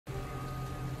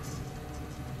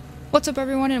What's up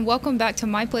everyone and welcome back to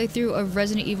my playthrough of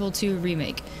Resident Evil 2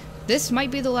 Remake. This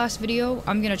might be the last video.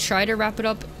 I'm gonna try to wrap it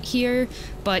up here,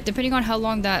 but depending on how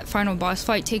long that final boss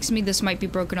fight takes me, this might be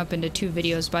broken up into 2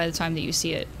 videos by the time that you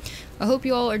see it. I hope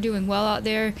you all are doing well out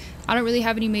there. I don't really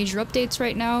have any major updates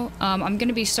right now. I'm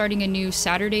gonna be starting a new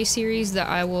Saturday series that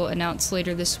I will announce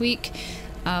later this week.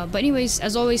 But anyways,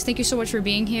 as always, thank you so much for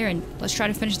being here and let's try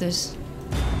to finish this.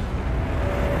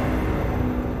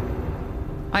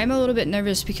 I'm a little bit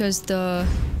nervous because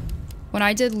when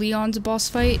I did Leon's boss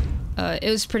fight, it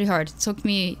was pretty hard. It took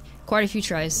me quite a few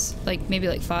tries, like maybe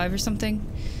like 5 or something.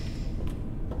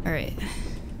 Alright.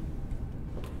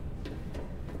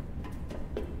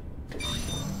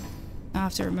 I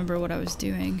have to remember what I was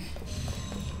doing.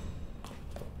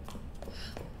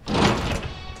 I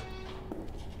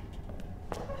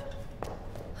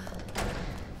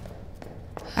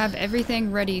have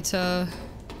everything ready to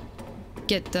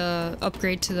get the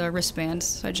upgrade to the wristbands.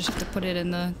 So I just have to put it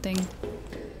in the thing.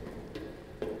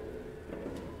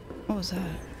 What was that?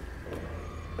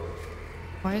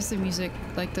 Why is the music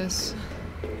like this?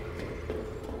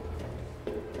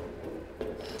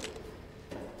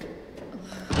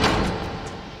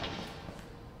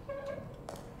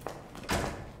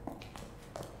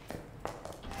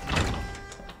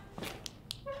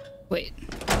 Wait.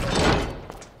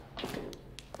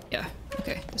 Yeah,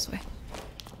 okay, this way.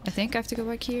 I think I have to go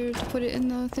back here to put it in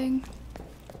the thing.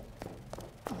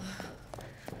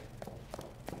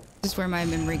 This is where my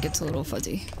memory gets a little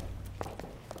fuzzy.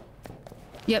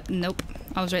 Yep, nope.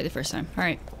 I was right the first time.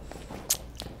 Alright.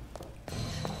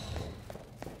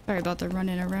 Sorry about the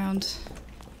running around.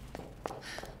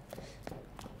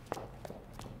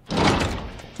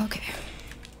 Okay.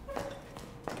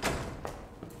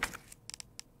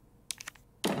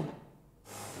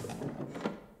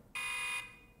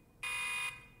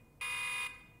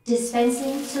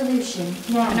 Dispensing solution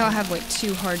now. I know I have like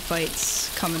 2 hard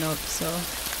fights coming up, so.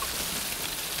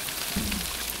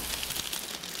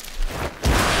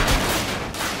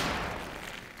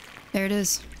 There it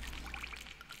is.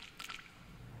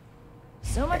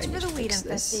 So much for the weed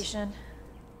infestation.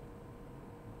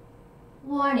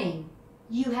 Warning.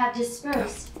 You have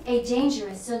dispersed a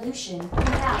dangerous solution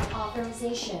without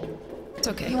authorization. It's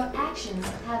okay. Your actions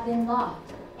have been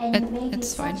logged, and you may be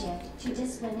It's fine. subject to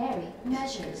disciplinary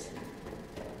measures.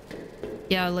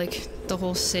 Yeah, like the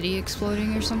whole city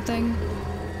exploding or something.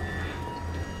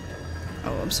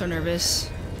 Oh, I'm so nervous.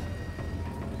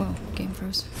 Whoa, game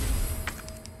froze.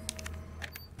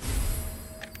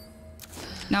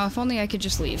 Now, if only I could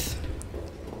just leave.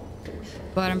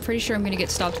 But I'm pretty sure I'm gonna get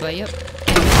stopped by, yep.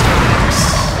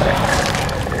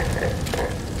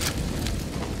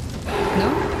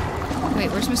 No?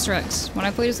 Wait, where's Mr. X? When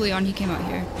I played as Leon, he came out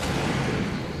here.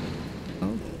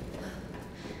 Oh.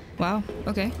 Wow,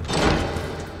 okay.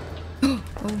 Oh,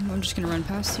 I'm just gonna run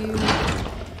past you.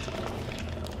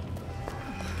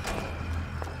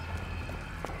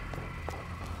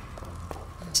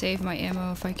 Save my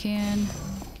ammo if I can.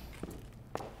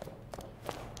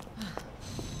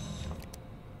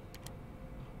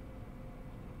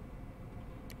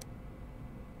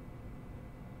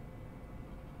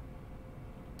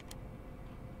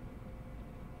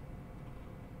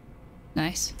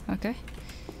 Nice, okay.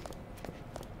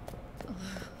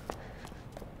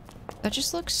 That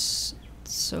just looks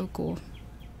so cool.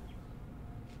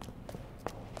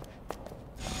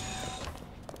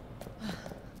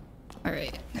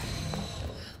 Alright.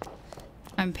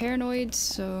 I'm paranoid,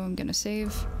 so I'm gonna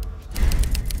save.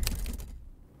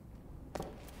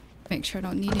 Make sure I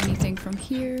don't need anything from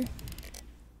here.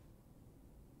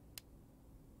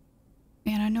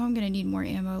 Man, I know I'm gonna need more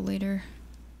ammo later.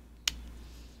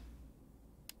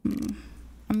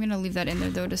 I'm gonna leave that in there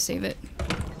though to save it.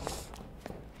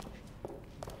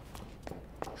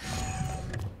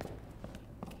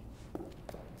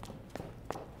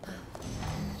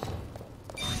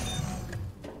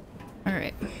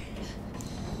 Alright.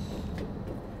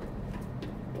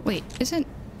 Wait, isn't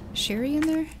Sherry in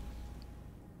there?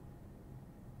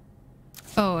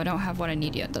 Oh, I don't have what I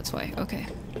need yet, that's why. Okay.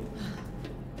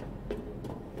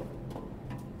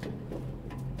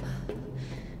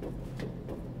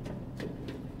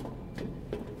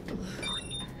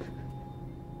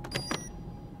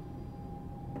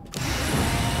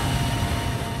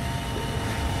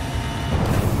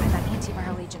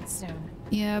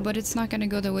 Yeah, but it's not gonna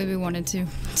go the way we wanted to.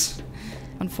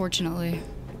 Unfortunately.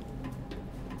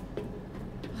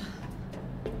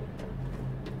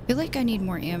 I feel like I need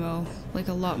more ammo. Like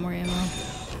a lot more ammo.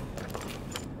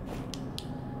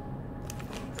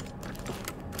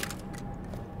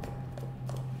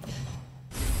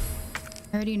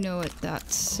 I already know what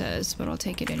that says, but I'll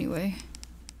take it anyway.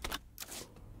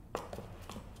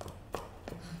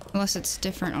 Unless it's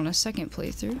different on a second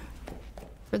playthrough.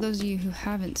 For those of you who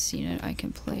haven't seen it, I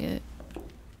can play it.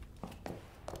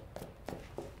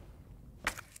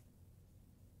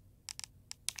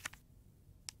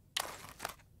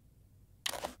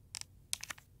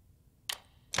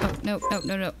 Oh, no, no,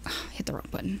 no, no. Hit the wrong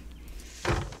button.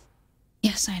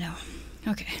 Yes, I know.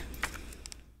 Okay.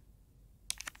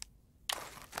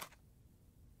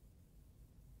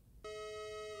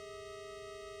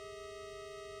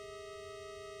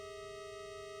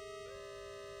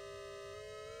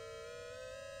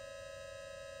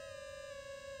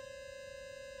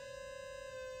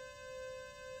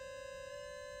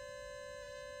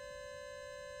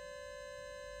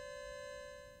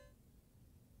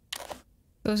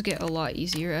 Those get a lot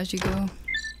easier as you go.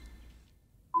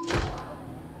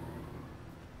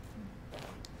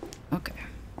 Okay.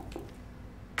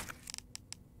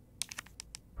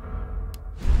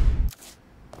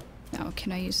 Now,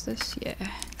 can I use this? Yeah.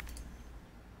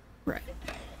 Right.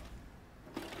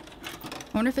 I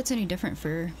wonder if it's any different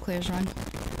for Claire's run.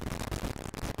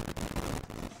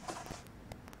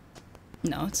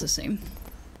 No, it's the same.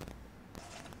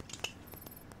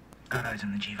 Got eyes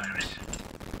on the G-Virus.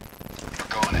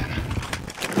 Going in.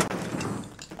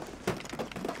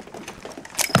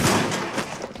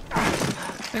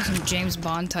 There's some James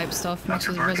Bond type stuff mixed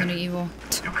with Resident Evil.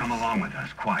 You come along with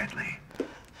us quietly. You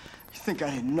think I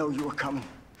didn't know you were coming?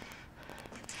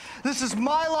 This is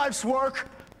my life's work.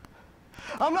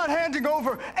 I'm not handing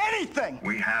over anything.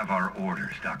 We have our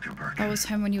orders, Dr. Birkin. That was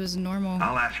him when he was normal.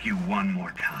 I'll ask you one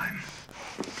more time.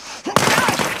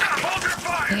 Hold your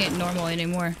fire! He ain't normal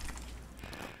anymore.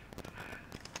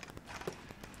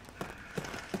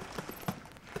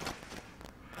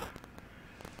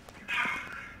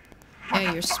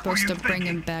 Yeah, you're supposed to bring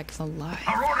him back alive.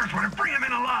 Our orders were to bring him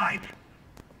in alive.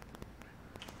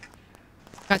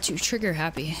 Got you trigger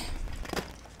happy.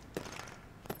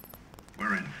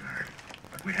 We're in, sir.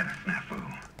 But we had a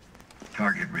snafu.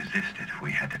 Target resisted.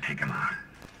 We had to take him out.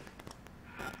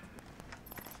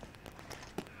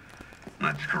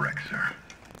 That's correct, sir.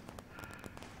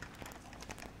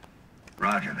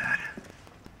 Roger that.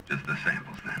 Just the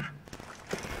samples, then.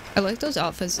 I like those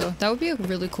outfits though. That would be a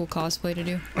really cool cosplay to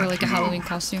do. Or like a Halloween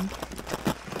costume.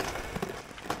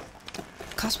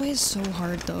 Cosplay is so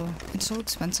hard though. It's so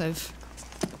expensive.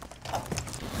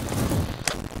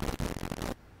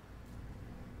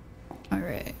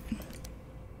 Alright.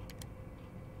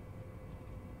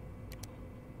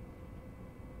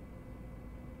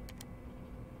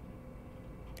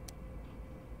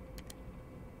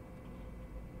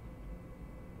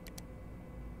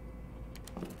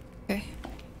 Okay.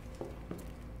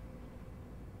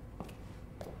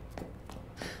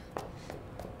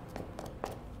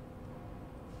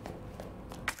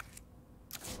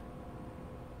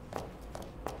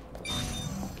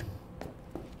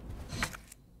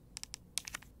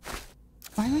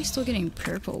 Why am I still getting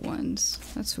purple ones?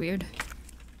 That's weird.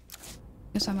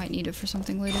 Guess I might need it for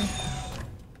something later.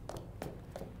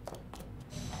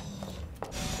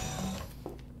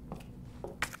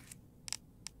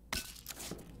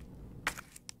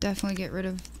 Definitely get rid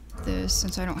of this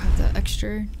since I don't have the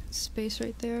extra space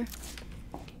right there.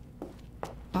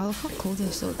 Wow, look how cool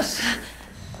this looks.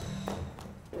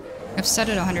 I've said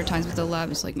it 100 times, but the lab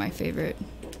is like my favorite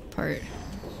part.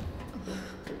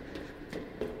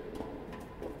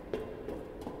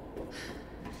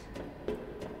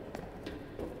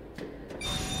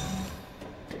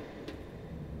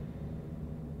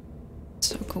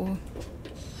 So cool.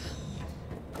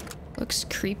 Looks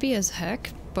creepy as heck,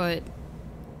 but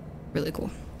really cool.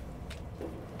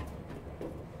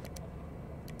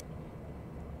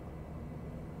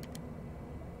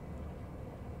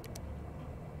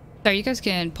 Sorry, you guys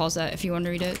can pause that if you want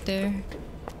to read it there.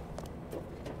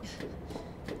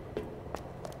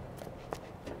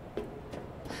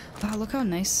 Wow, look how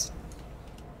nice.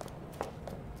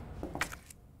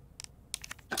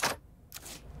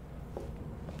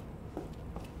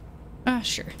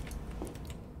 Sure.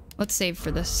 Let's save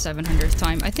for the 700th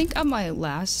time. I think on my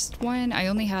last one, I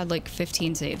only had like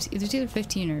 15 saves. It's either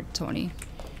 15 or 20.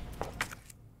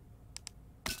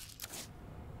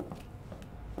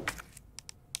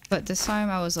 But this time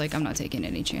I was like, I'm not taking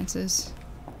any chances.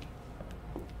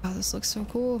 Wow, this looks so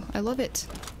cool. I love it.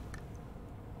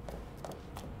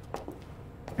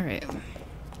 Alright.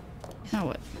 Now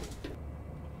what?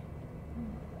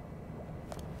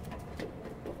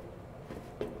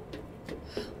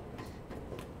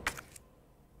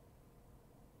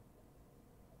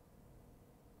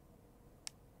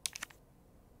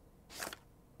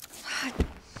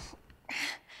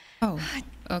 Oh,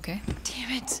 okay.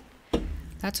 Damn it.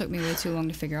 That took me way too long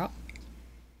to figure out.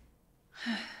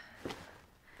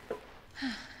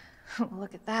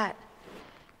 Look at that.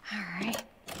 All right.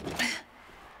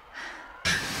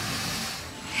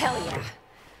 Hell yeah.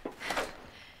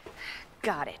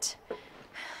 Got it.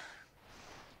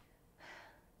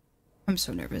 I'm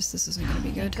so nervous. This isn't gonna be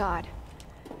good. Thank God.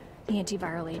 The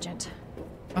antiviral agent.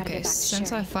 Gotta Okay, get back to since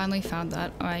Sherry. I finally found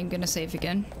that, I'm gonna save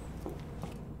again.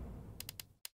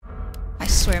 I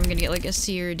swear I'm gonna get like a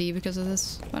C or a D because of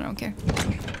this. I don't care.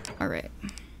 Alright.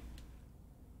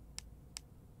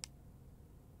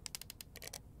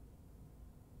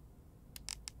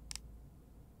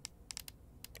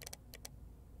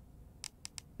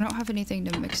 I don't have anything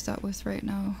to mix that with right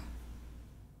now.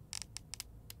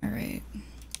 Alright.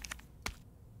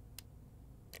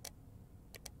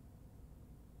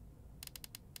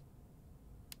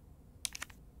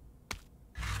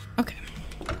 Okay.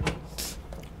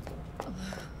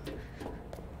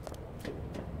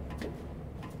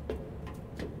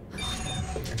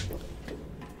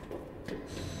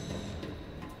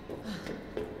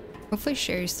 Hopefully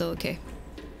Sherry's still okay.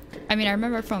 I mean, I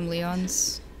remember from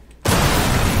Leon's.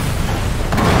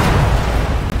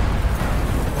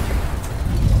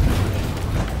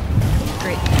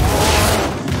 Great.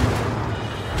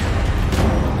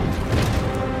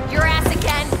 Your ass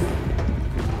again!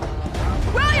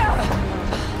 William!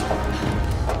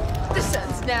 This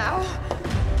ends now.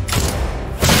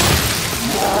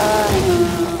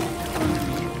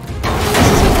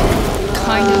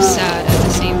 Kind of sad at the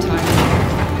same time.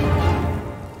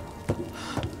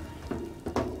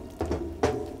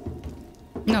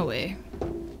 No way.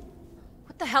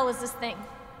 What the hell is this thing?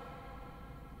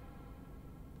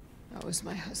 That was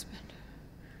my husband.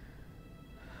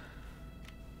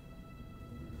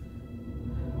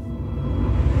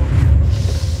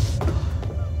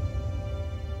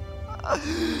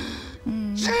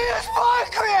 She is my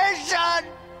creation!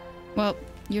 Well,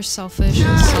 you're selfish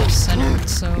and self-centered,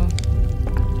 so...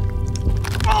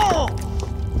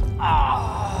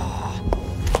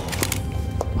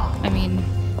 I mean...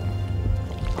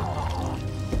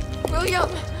 William!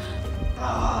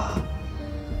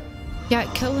 Yeah,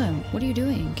 kill him. What are you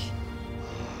doing?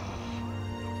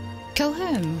 Kill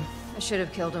him. I should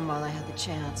have killed him while I had the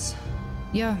chance.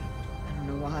 Yeah. I don't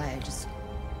know why, I just...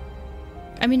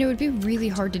 I mean, it would be really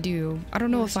hard to do. I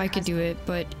don't know if I could do it,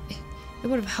 but it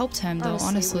would have helped him, though,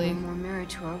 honestly. We were more married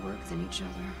to our work than each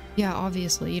other. Yeah,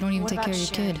 obviously. You don't even What take about care of your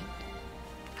Sherry? kid.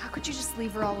 How could you just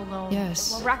leave her all alone?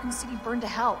 Yes. While Raccoon City burned to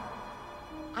hell.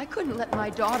 I couldn't let my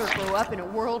daughter grow up in a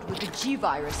world with the G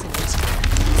virus in it.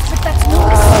 But that's no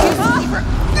excuse for...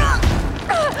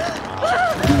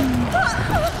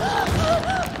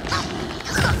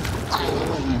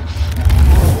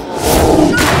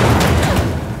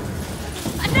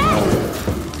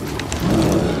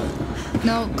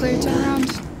 No, Claire, turn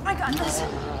around. I got this.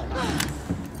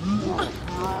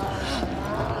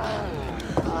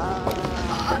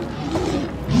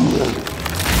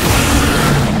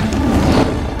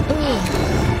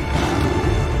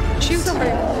 Shoot.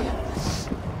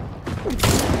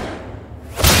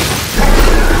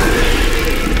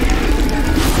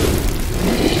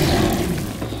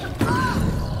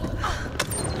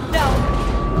 No.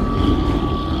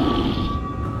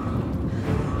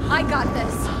 I got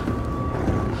this.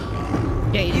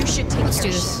 Yeah, You should take Let's care do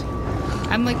of this. shit.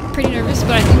 I'm like pretty nervous,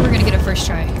 but I think we're gonna get a first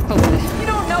try. Hopefully. You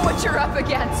don't know what you're up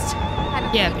against.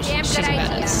 Yeah, but she's a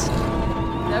badass.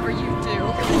 Whatever you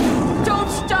do, don't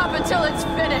stop until it's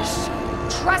finished.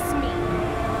 Trust me.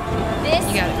 This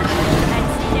You got it.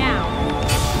 ends now.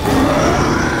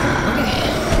 Okay.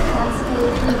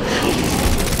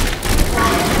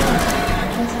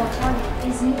 Until target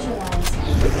is neutralized.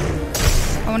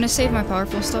 I want to save my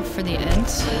powerful stuff for the end.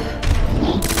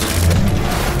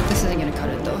 This isn't gonna cut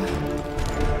it though.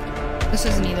 This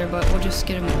isn't either, but we'll just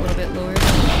get him a little bit lower.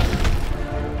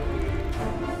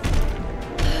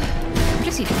 What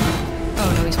is he doing?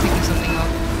 Oh no, he's picking something up.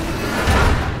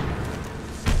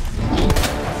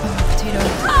 Oh, potato.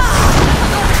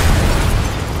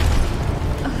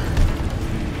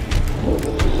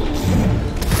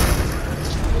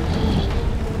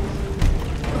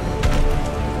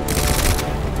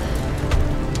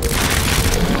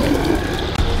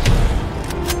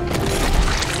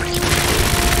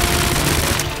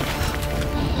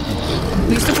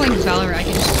 We used to playing Valorant, I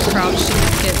could just crouch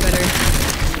and get better.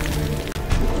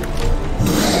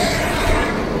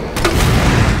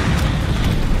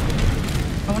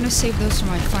 I want to save those for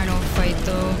my final fight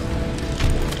though.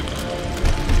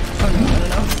 Oh no, no,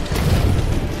 no.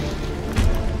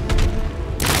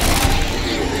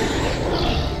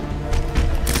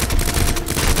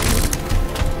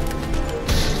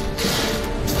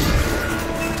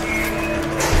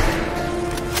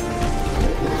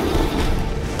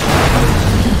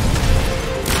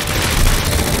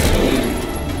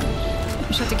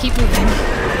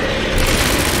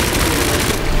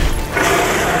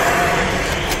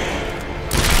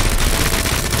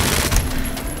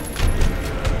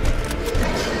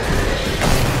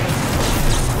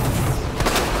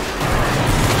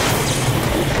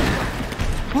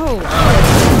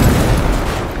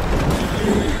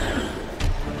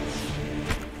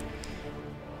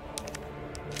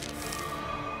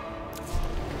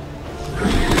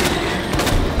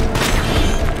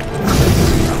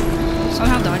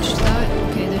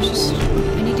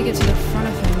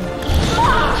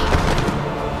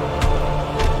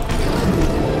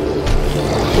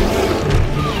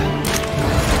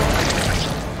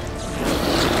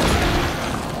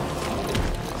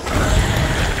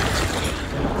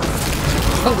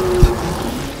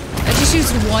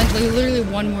 used one, like literally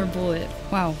one more bullet.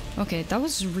 Wow. Okay, that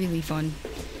was really fun.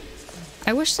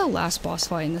 I wish the last boss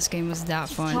fight in this game was that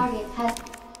fun. Target has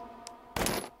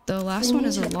The last one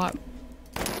is a lot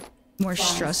more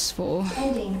stressful.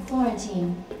 ending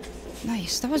quarantine.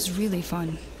 Nice, that was really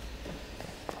fun.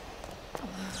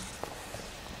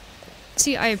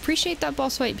 See, I appreciate that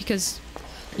boss fight because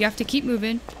you have to keep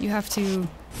moving. You have to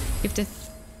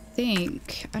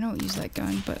think. I don't use that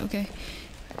gun, but okay.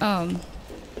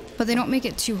 But they don't make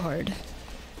it too hard.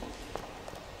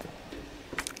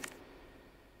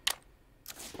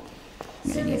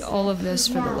 I'm gonna need all of this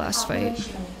for the last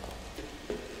fight.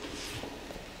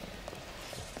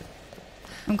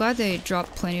 I'm glad they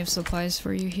dropped plenty of supplies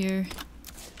for you here.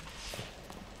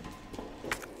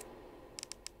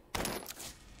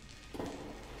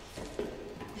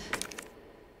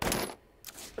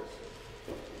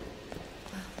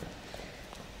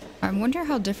 I wonder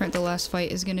how different the last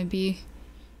fight is gonna be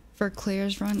for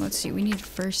Claire's run. Let's see, we need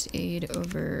first aid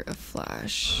over a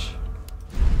flash.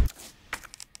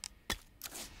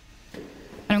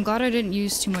 And I'm glad I didn't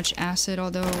use too much acid,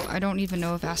 although I don't even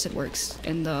know if acid works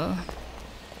in the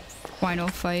final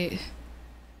fight.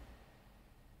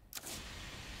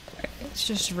 It's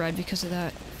just red because of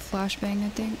that flashbang, I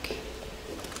think.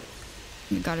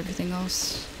 We got everything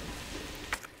else.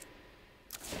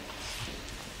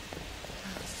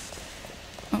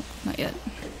 Oh, not yet.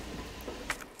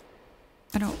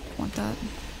 I don't want that.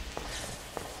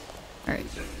 Alright.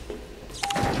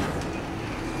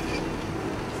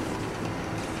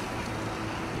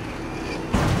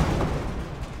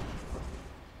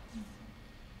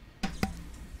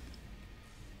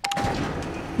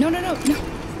 No, no, no, no.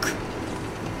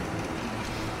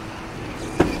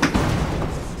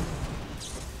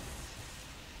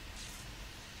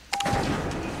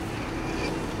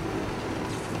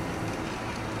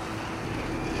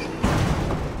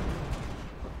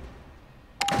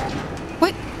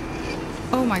 What?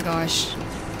 Oh my gosh.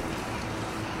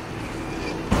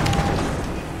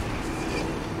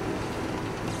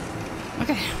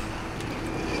 Okay.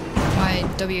 My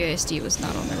WASD was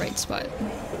not on the right spot.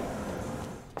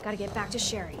 Gotta get back to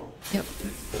Sherry. Yep.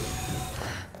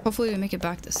 Hopefully we make it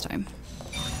back this time.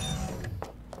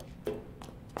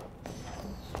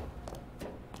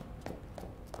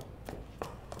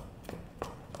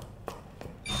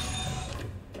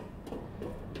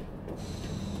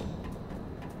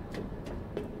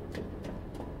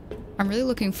 I'm really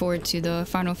looking forward to the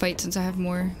final fight since I have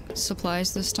more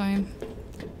supplies this time.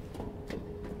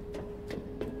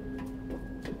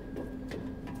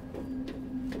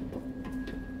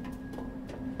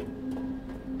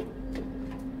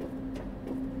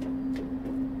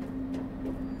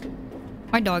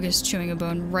 My dog is chewing a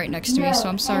bone right next to me, so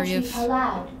I'm sorry if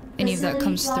any of that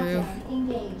comes through.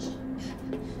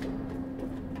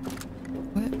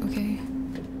 What? Okay.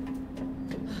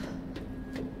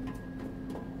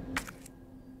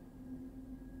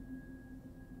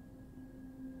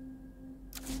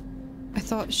 I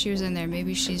thought she was in there.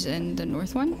 Maybe she's in the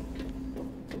north one?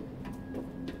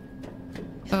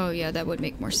 Oh yeah, that would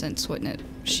make more sense, wouldn't it?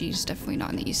 She's definitely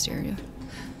not in the east area.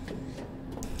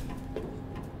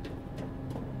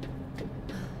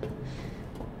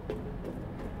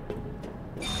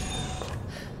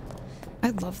 I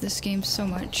love this game so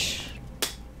much.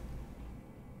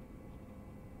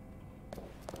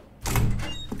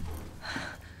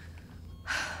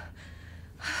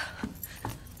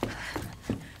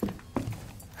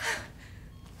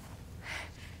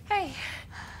 Hey.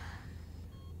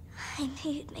 I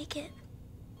knew you'd make it.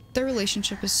 Their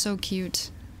relationship is so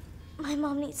cute. My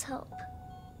mom needs help.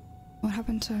 What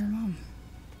happened to her mom?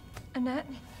 Annette?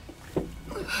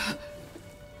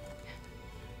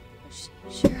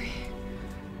 Sherry.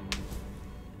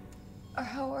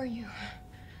 How are you?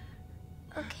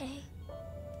 Okay.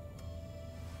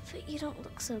 But you don't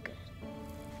look so good.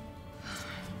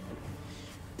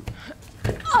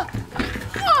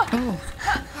 Oh.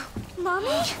 Mommy?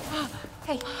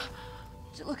 Hey,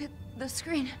 look at the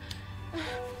screen.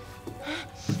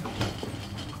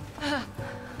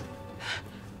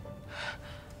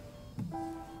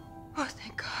 Oh,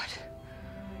 thank God.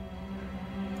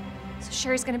 So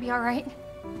Sherry's gonna be all right?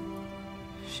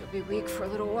 She'll be weak for a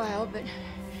little while, but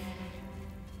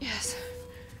yes.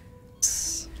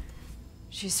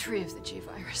 She's free of the G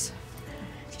virus.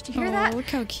 Did you hear that? Look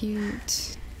how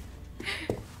cute.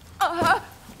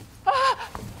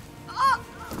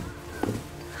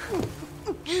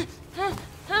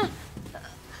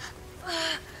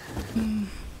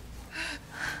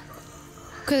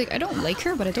 Like, I don't like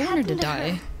her, but I don't want her to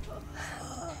die.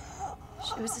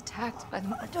 She was attacked by the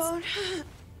monsters.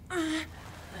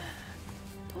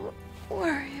 Don't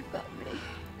worry about me.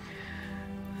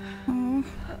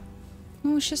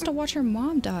 she has to watch her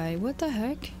mom die. What the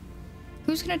heck?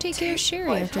 Who's gonna take care of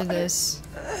Sherry after this?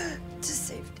 To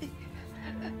safety.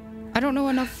 I don't know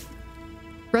enough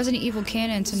Resident Evil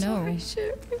canon to know.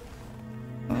 Sherry,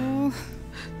 Oh.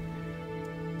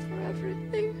 for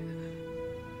everything.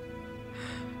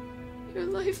 Your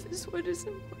life is what is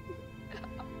important.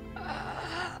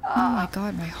 Oh my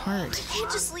god, my heart. I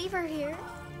can't just leave her here.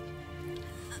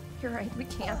 You're right, we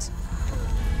can't.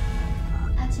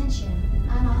 Attention,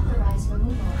 unauthorized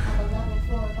removal of a level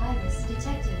 4 virus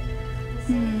detected.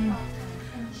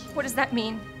 What does that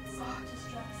mean?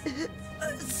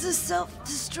 It's a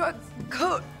self-destruct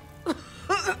code.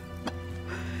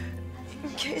 In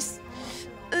case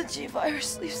the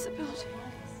G-virus leaves the building.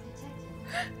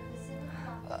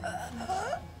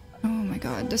 Oh my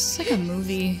god, this is like a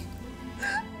movie.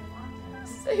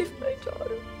 Save my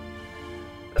daughter.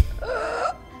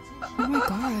 Oh my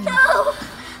god.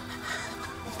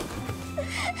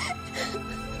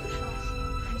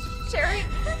 Sherry?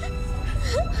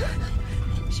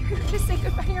 Sherry, we just say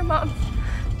goodbye to your mom.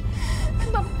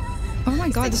 Mom, Oh my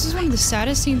god, this is one of the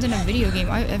saddest scenes in a video game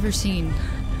I've ever seen.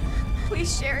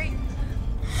 please, Sherry.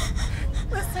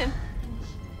 Listen.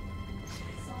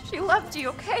 She loved you,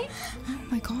 okay? Oh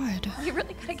my god. We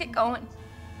really gotta get going.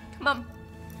 Come on.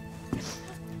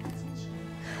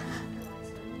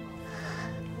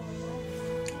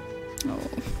 Oh.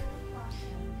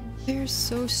 They're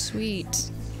so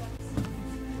sweet.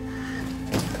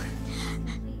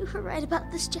 You were right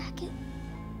about this jacket.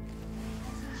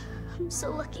 I'm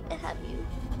so lucky to have you.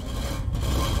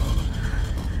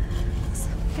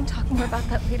 We can talk more about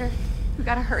that later. We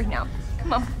gotta hurry now.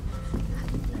 Come on.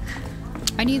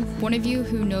 I need one of you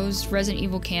who knows Resident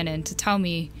Evil canon to tell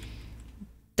me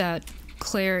that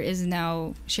Claire is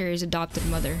now Sherry's adopted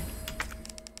mother.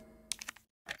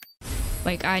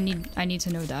 Like, I need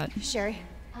to know that. Sherry,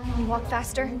 can you walk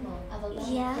faster?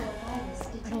 Yeah.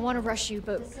 I don't want to rush you,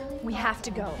 but we have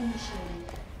to go.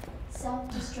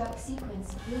 Self-destruct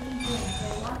sequence moving in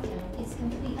for lockdown is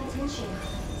complete. Attention.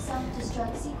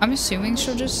 Self-destruct sequence. I'm assuming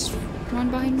she'll just run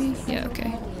behind me? Yeah,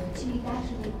 okay. To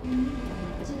evacuate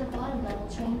immediately to the bottom level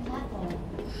train platform.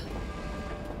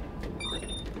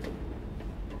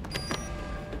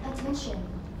 Attention.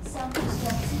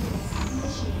 Self-destruct sequence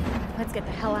initiated. Let's get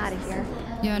the hell out of here.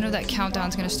 Yeah, I know that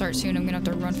countdown's gonna start soon. I'm gonna have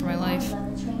to run for my life. Bottom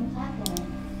level train platform.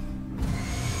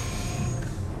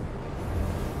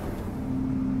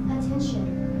 Attention.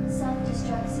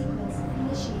 Self-destruct sequence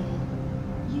initiated.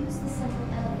 Use the central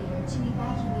elevator to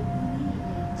evacuate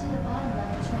immediately to the bottom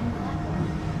level train platform.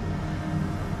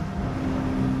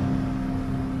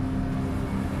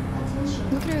 Attention.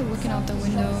 Look at her looking out the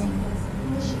window. Sequence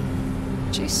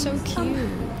initiated. She's so cute.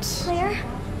 Claire,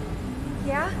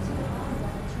 Yeah?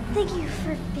 thank you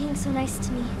for being so nice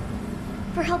to me.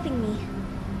 For helping me.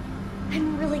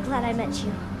 I'm really glad I met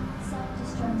you.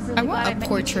 Self-destruct Really I glad want I a met you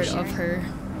portrait too, of Sherry. her.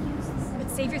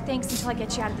 But save your thanks until I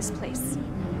get you out of this place. to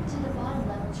the bottom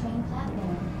level train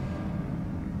platform.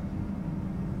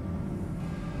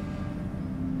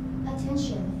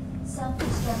 Attention.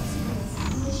 Self-destruct sequence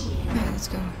initiated. Alright, let's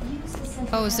go. Use the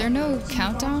central Oh, is there no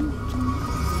countdown?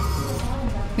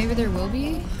 Maybe there will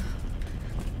be?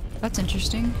 That's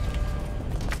interesting.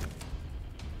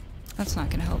 That's not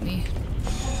gonna help me.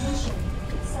 Attention.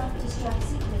 Self-destruct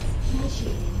sequence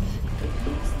initiated.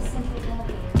 Use the central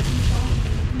elevator to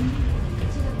evacuate immediately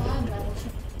to the bottom level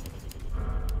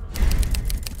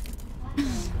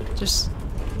train. Just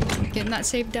getting that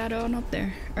saved data on up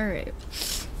there. Alright.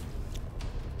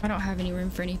 I don't have any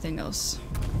room for anything else.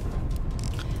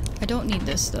 I don't need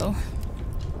this though.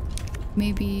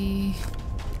 Maybe...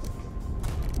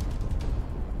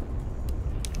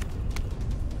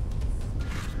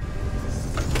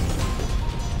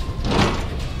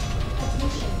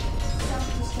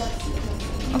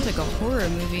 Sounds like a horror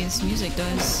movie, this music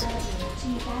does. 10.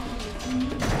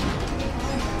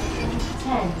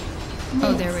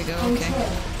 Oh, there we go, okay.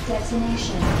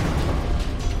 Detonation.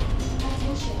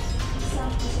 Attention.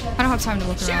 Self-destruct. I don't have time to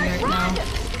look around right now.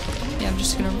 Yeah, I'm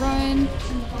just gonna run.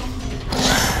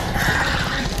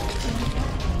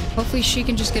 Hopefully she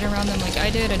can just get around them like I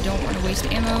did. I don't want to waste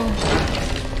ammo.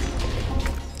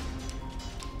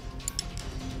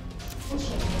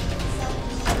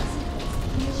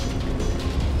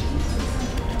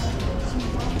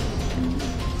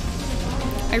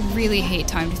 I really hate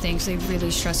timed things. They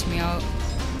really stress me out.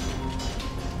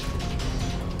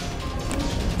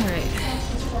 Alright.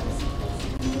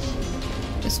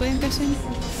 This way, I'm guessing?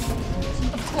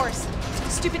 Of course.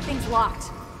 Stupid thing's locked.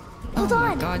 Hold Oh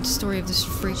my on. god, story of this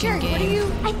freaking Sherry, game. what are you?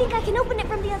 I think I can open it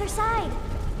from the other side.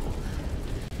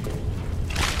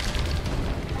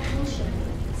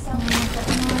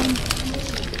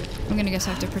 gonna guess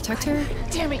I have to protect her.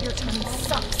 Damn it, your timing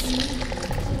sucks.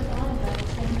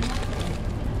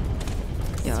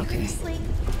 Yeah, okay. Seriously?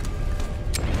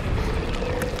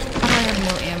 I have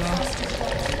no ammo.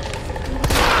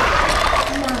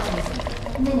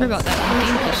 Sorry about that. My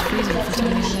game keeps freezing for some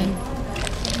reason.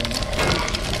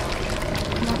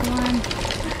 Come on.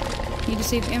 Need to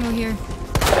save ammo here.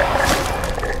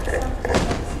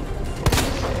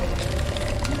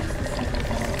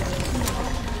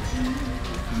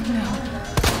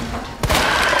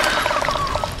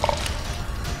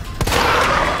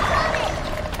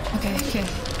 Okay.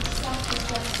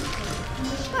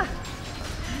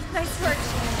 Nice work.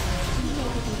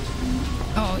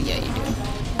 Oh, yeah, you do.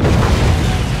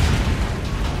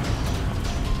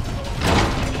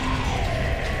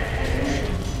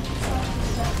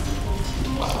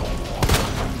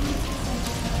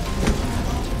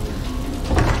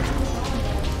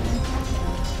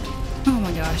 Oh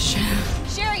my gosh.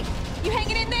 Sherry, you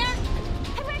hanging in there?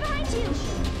 I'm right behind you.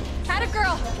 Had a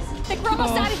girl. Think we're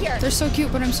almost out of here. They're so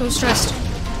cute, but I'm so stressed.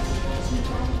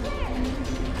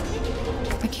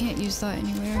 I can't use that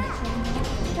anywhere.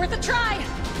 Worth a try.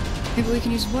 Maybe we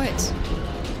can use what?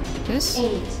 This? 8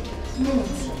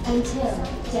 minutes until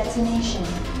detonation.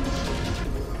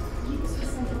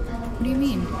 What do you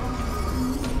mean?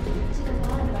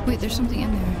 Wait, there's something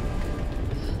in there.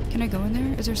 Can I go in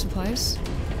there? Is there supplies?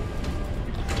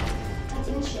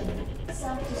 Attention.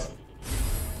 Self-destruct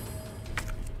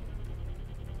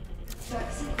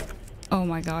sequence. Oh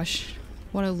my gosh.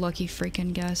 What a lucky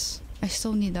freaking guess. I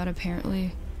still need that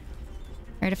apparently.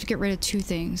 Alright, I have to get rid of 2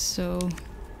 things, so...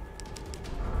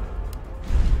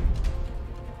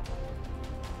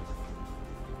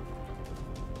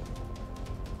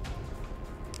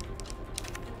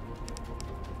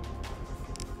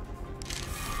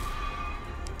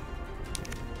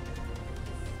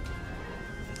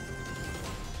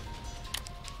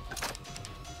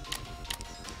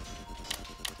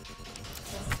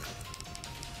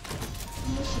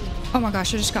 Oh my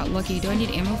gosh, I just got lucky. Do I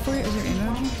need ammo for it? Is there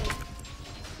ammo in here?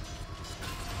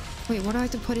 Wait, what do I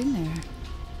have to put in there?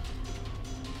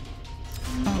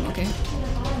 Oh, okay.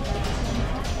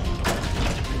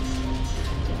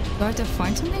 Do I have to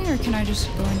find something or can I just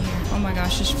go in here? Oh my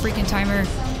gosh, this freaking timer.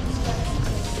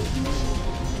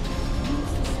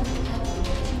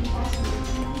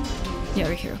 Yeah,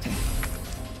 right here, okay.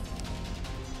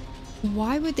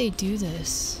 Why would they do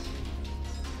this?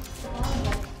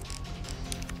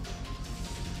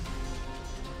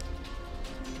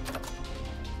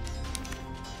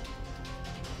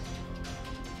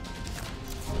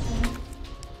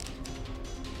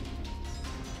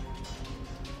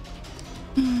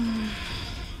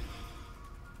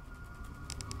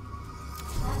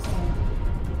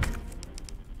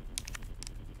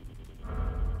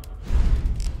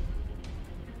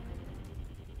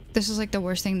 This is like the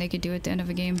worst thing they could do at the end of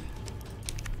a game.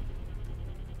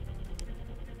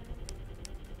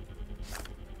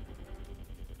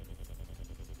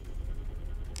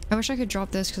 I wish I could drop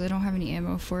this because I don't have any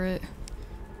ammo for it.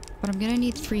 But I'm gonna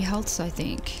need 3 healths, I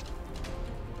think.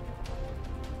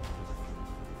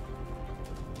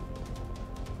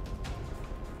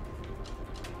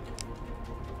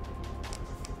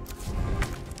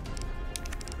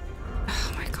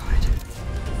 Oh my god.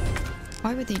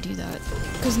 Why would they do that?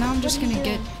 Because now I'm just gonna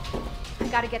get... I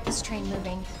gotta get this train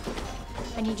moving.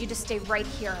 I need you to stay right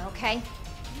here, okay?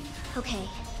 Okay.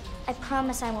 I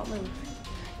promise I won't move.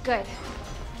 Good.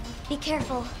 Be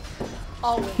careful.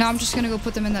 Always. Now I'm just gonna go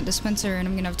put them in that dispenser and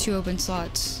I'm gonna have 2 open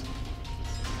slots.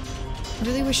 I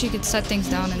really wish you could set things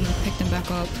down and then pick them back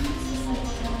up.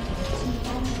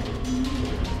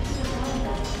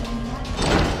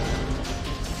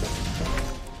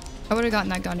 I would have gotten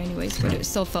that gun anyways, but it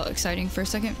still felt exciting for a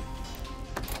second.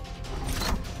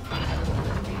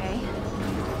 Okay.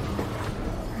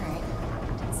 Alright.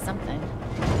 Did something.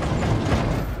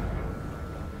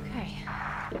 Okay.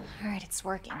 Alright, it's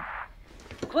working.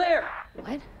 Claire!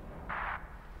 What?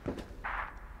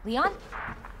 Leon?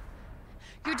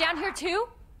 You're down here too?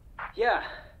 Yeah.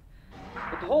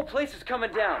 But the whole place is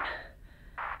coming down.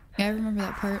 Yeah, I remember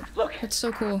that part. Look, It's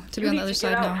so cool to be you on need the other to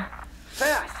side get out. now.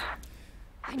 Fast!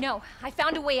 I know. I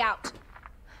found a way out.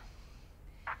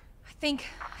 I think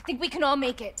we can all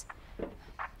make it.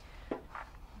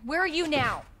 Where are you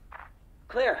now?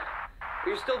 Claire, are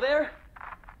you still there?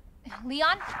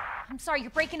 Leon? I'm sorry, you're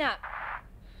breaking up.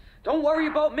 Don't worry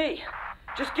about me.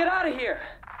 Just get out of here.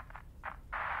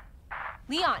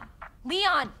 Leon!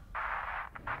 Leon!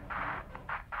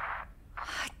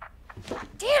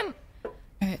 Damn!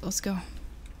 Alright, let's go.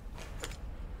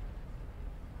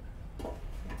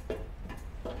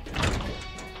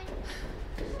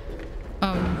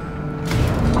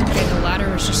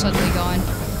 ladder was just suddenly gone.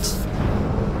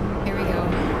 Here we go.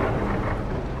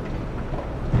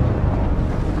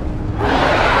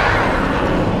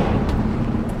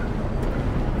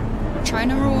 Try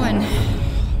number 1.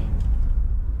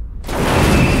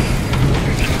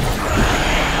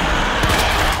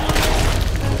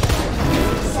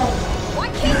 Why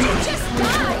can't you just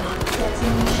die?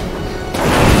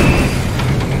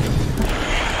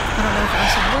 I don't know if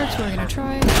acid works, but we're gonna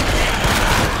try.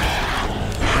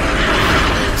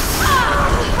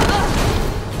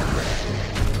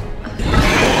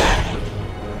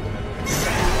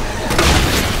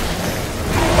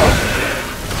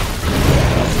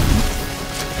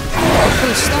 Oh,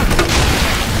 it's stuck.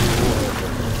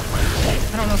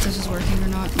 I don't know if this is working or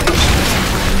not. Maybe we should have some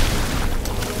time.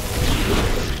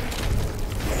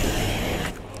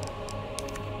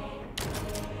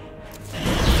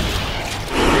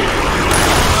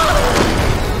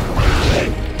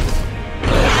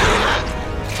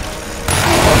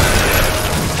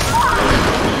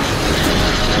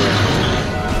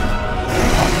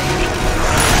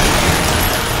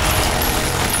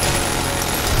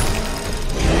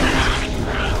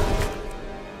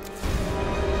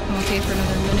 I'm okay for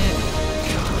another minute.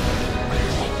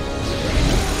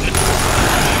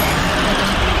 That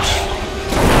doesn't reach.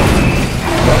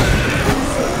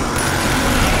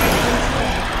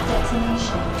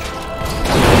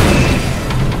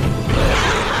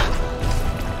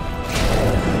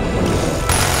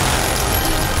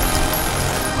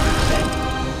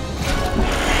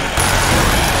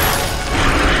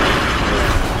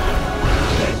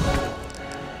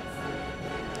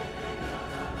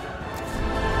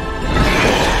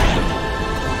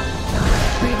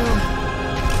 Here you go.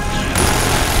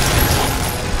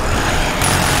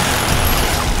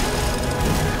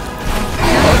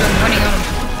 I'm running out of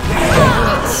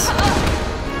bullets.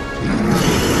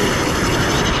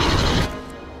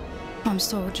 I'm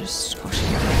still just cautious.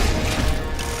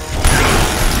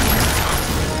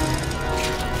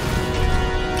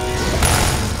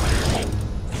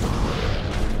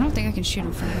 I don't think I can shoot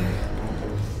him from there.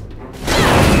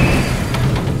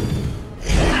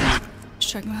 Let's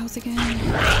check my health again.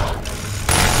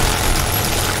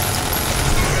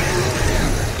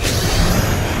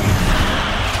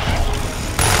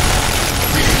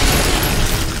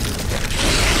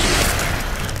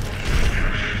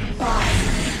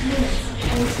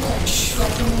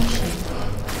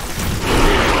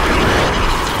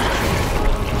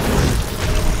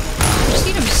 Just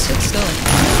need him to sit still.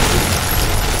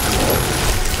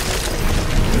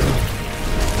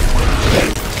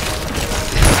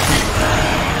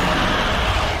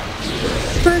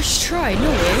 First try, no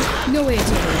way. No way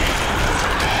it's over.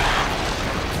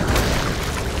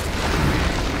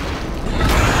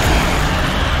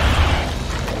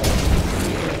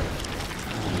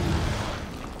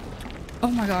 Oh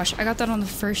my gosh, I got that on the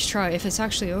first try, if it's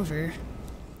actually over.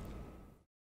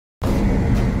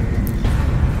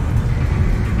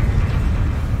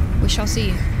 We shall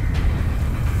see.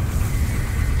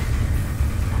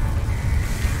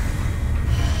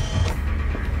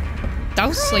 That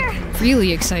was like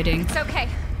really exciting. It's okay.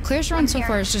 Claire's run so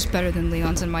far is just better than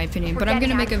Leon's in my opinion, but I'm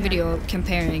gonna make a video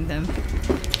comparing them.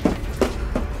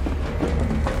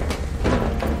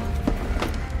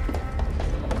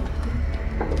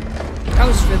 That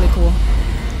was really cool.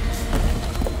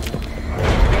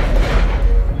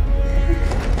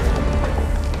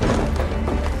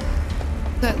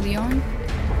 Is that Leon?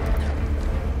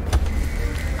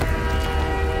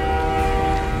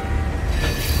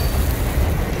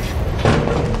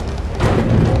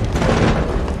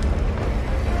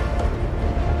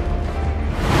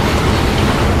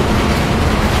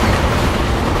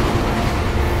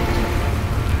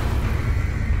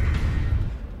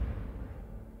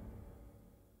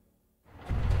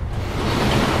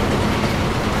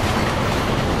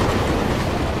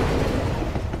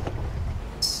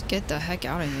 Get the heck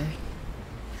out of here.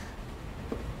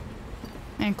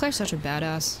 Man, Claire's such a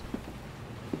badass.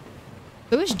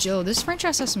 Who is Jill? This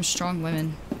franchise has some strong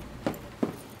women.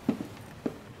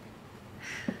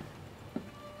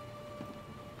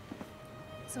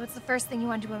 So what's the first thing you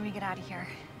want to do when we get out of here?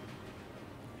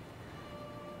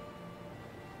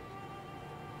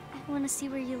 I want to see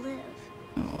where you live.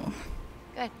 Oh.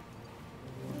 Good.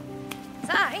 So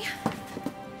I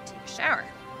take a shower.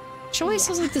 She always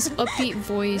has like this upbeat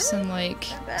voice and like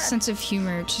sense of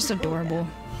humor. It's just adorable.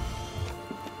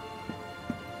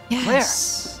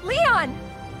 Yes. Leon!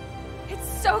 It's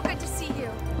so good to see you.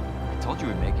 I told you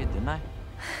we'd make it, didn't I?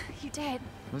 You did.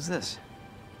 Who's this?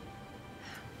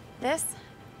 This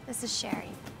is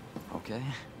Sherry. Okay.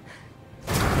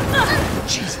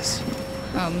 Jesus.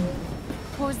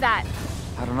 What was that?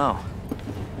 I don't know.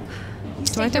 You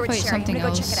Do I have to fight something I'm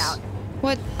gonna else? go check it out.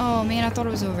 What? Oh man, I thought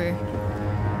it was over.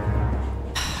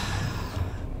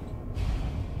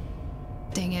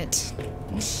 Dang it.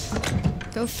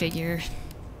 Go figure.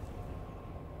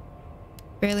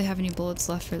 Barely have any bullets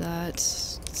left for that.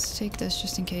 Let's take this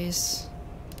just in case.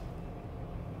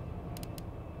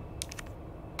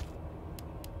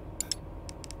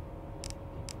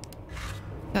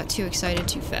 Got too excited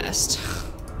too fast.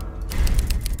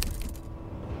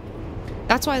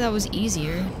 That's why that was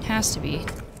easier. It has to be.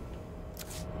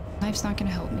 Knife's not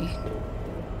gonna help me.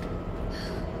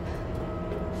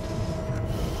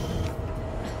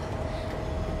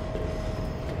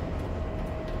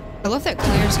 I love that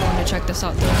Claire's going to check this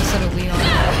out though instead of Leon. You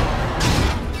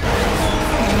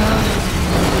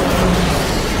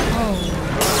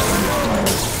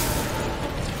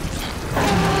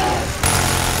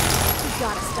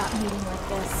gotta stop moving like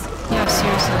this. Yeah,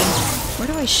 seriously. Where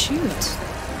do I shoot?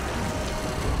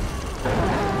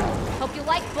 Hope you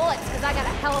like bullets, because I got a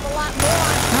hell of a lot more.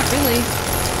 Not really.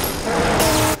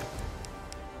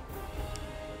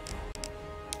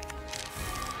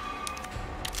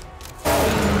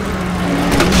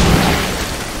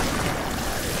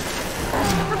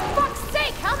 For fuck's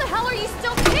sake, how the hell are you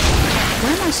still kicking?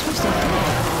 Where am I supposed to go?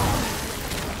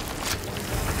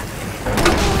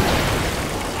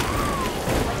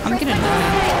 I'm gonna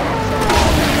die.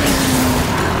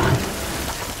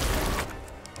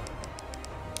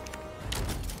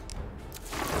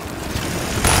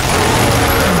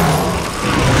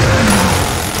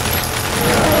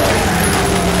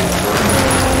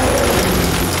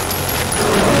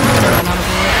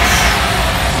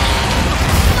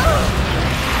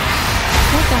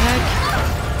 What the heck?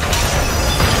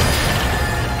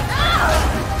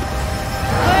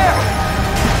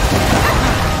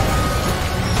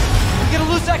 We're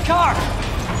gonna lose that car!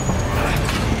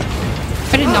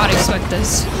 I did not expect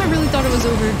this. I really thought it was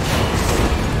over.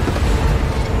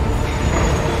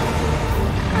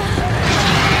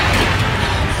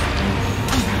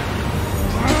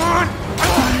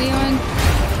 Come on, Leon.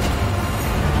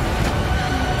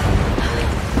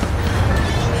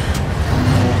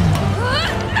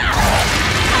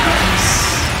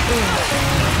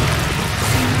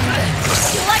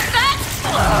 You like that?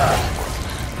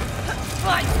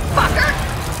 Fine, fucker!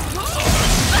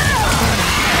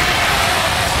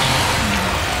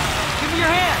 Give me your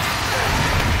hand!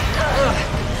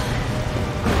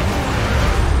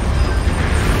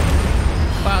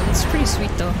 Wow, that's pretty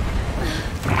sweet though.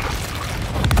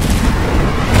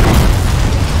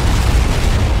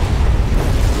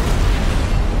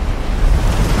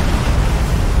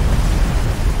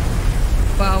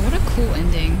 Wow, what a cool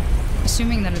ending.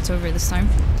 Assuming that it's over this time.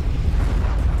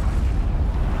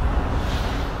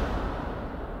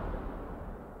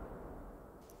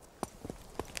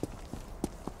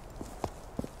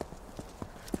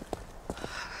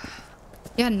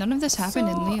 Yeah, none of this happened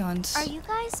in Leon's. Are you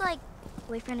guys like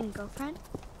boyfriend and girlfriend?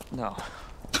 No.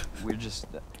 We're just...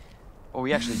 well,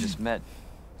 we actually just met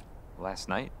last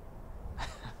night.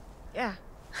 Yeah.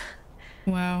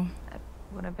 Wow. That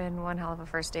would have been one hell of a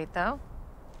first date, though.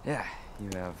 Yeah, you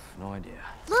have no idea.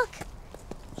 Look!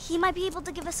 He might be able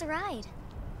to give us a ride.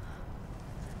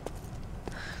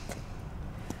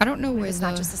 I don't know Maybe where it's the...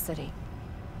 not just a city.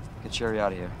 Get Sherry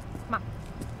out of here. Come on.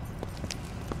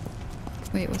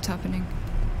 Wait, what's happening?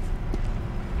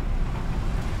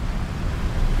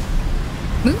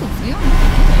 Move, Leon.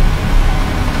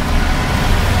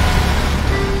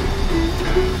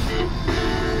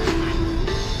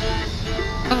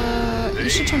 You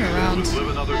should turn around. Live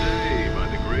another day by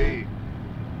the grave.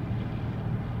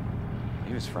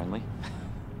 He was friendly.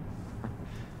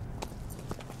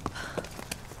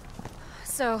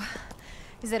 So,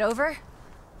 is it over?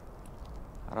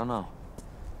 I don't know.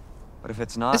 But if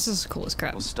it's not, This is cool as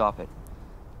crap. we'll stop it.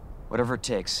 Whatever it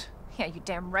takes. Yeah, you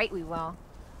damn right we will.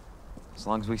 As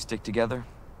long as we stick together,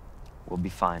 we'll be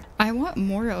fine. I want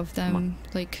more of them,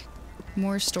 like,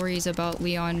 more stories about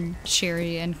Leon,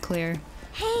 Sherry, and Claire.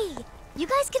 Hey, you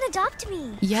guys can adopt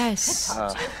me. Yes.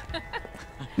 I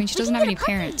mean, she We doesn't can have get any a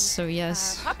puppy. parents, so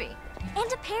yes. Puppy.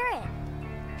 And a parrot.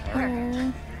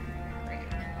 Oh.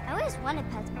 I always wanted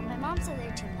pets, but my mom said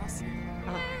they're too messy.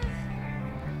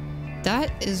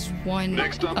 That is one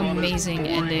Next up on this amazing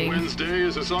boring ending. Wednesday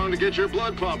is a song to get your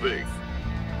blood pumping.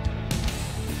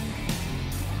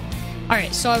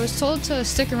 Alright, so I was told to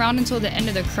stick around until the end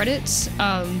of the credits.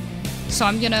 So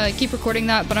I'm gonna keep recording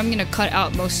that, but I'm gonna cut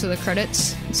out most of the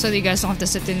credits so that you guys don't have to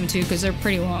sit through them too, because they're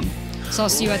pretty long. So I'll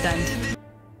see you at the end.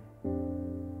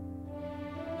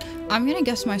 I'm gonna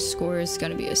guess my score is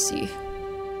gonna be a C.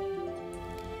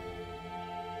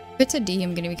 If it's a D,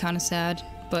 I'm gonna be kind of sad.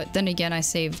 But then again, I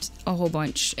saved a whole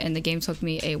bunch, and the game took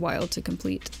me a while to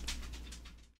complete.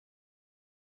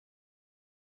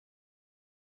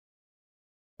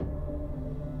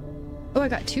 Oh, I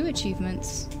got 2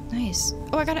 achievements. Nice.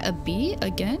 Oh, I got a B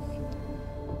again?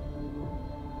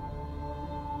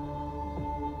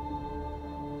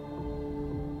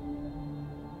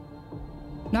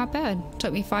 Not bad.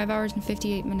 Took me 5 hours and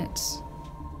 58 minutes.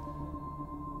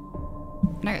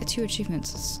 And I got 2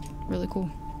 achievements. It's really cool.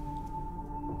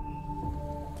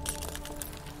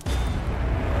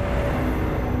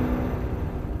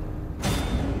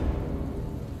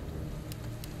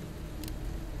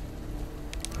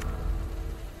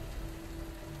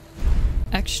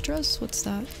 Extras? What's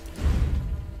that?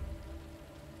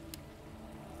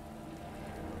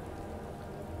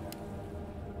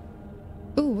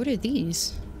 Ooh, what are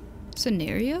these?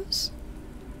 Scenarios?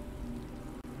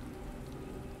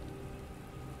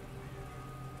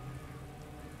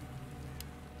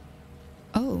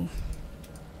 Oh.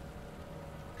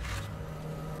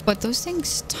 But those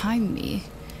things time me.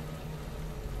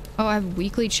 Oh, I have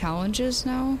weekly challenges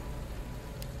now?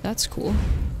 That's cool.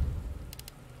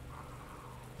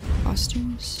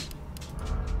 Costumes.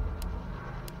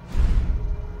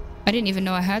 I didn't even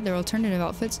know I had their alternative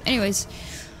outfits. Anyways.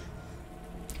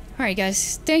 Alright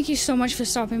guys, thank you so much for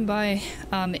stopping by.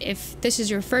 If this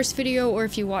is your first video or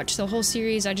if you watch the whole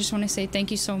series, I just want to say thank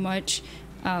you so much.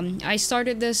 I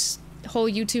started this whole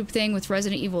YouTube thing with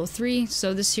Resident Evil 3,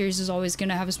 so this series is always going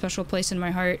to have a special place in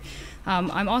my heart.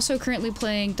 I'm also currently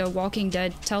playing the Walking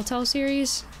Dead Telltale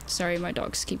series. Sorry, my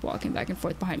dogs keep walking back and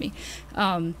forth behind me.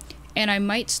 And I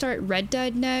might start Red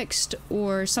Dead next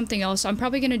or something else. I'm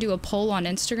probably going to do a poll on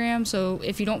Instagram, so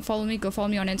if you don't follow me, go follow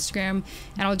me on Instagram,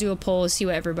 and I'll do a poll to see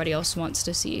what everybody else wants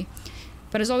to see.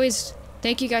 But as always,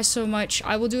 thank you guys so much.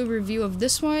 I will do a review of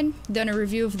this one, then a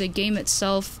review of the game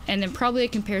itself, and then probably a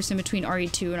comparison between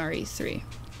RE2 and RE3.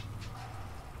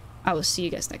 I will see you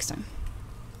guys next time.